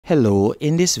Hello,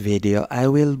 in this video I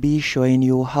will be showing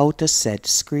you how to set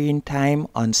screen time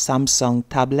on Samsung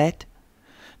tablet.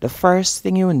 The first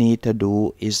thing you need to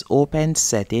do is open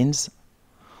settings.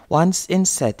 Once in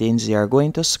settings, you are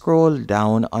going to scroll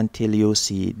down until you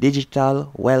see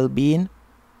digital well-being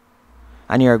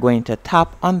and you are going to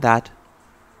tap on that.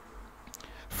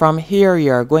 From here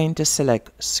you are going to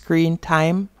select screen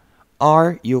time,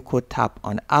 or you could tap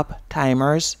on app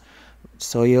timers.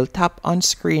 So you'll tap on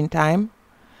screen time.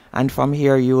 And from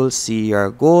here you will see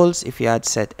your goals if you had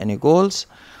set any goals.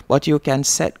 But you can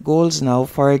set goals now.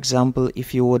 For example,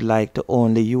 if you would like to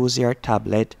only use your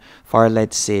tablet for,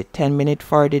 let's say, 10 minutes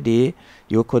for the day,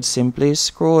 you could simply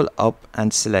scroll up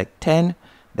and select 10,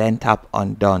 then tap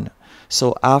on done.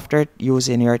 So after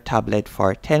using your tablet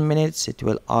for 10 minutes, it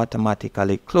will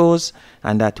automatically close,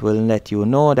 and that will let you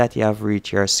know that you have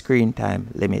reached your screen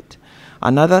time limit.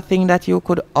 Another thing that you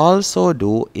could also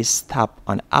do is tap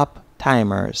on app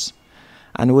timers,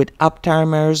 and with app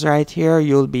timers right here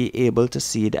you'll be able to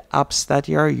see the apps that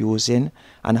you're using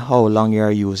and how long you're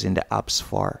using the apps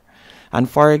for. And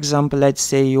for example, let's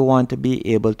say you want to be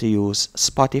able to use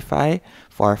Spotify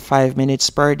for 5 minutes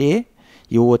per day.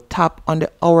 You would tap on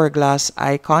the hourglass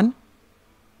icon,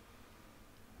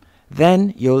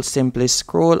 then you'll simply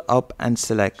scroll up and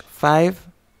select 5,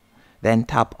 then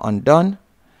tap on done.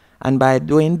 And by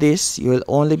doing this, you will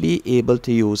only be able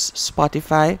to use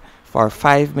Spotify for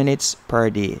 5 minutes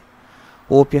per day.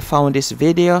 Hope you found this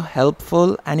video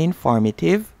helpful and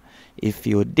informative. If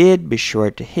you did, be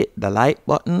sure to hit the like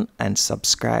button and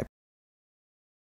subscribe.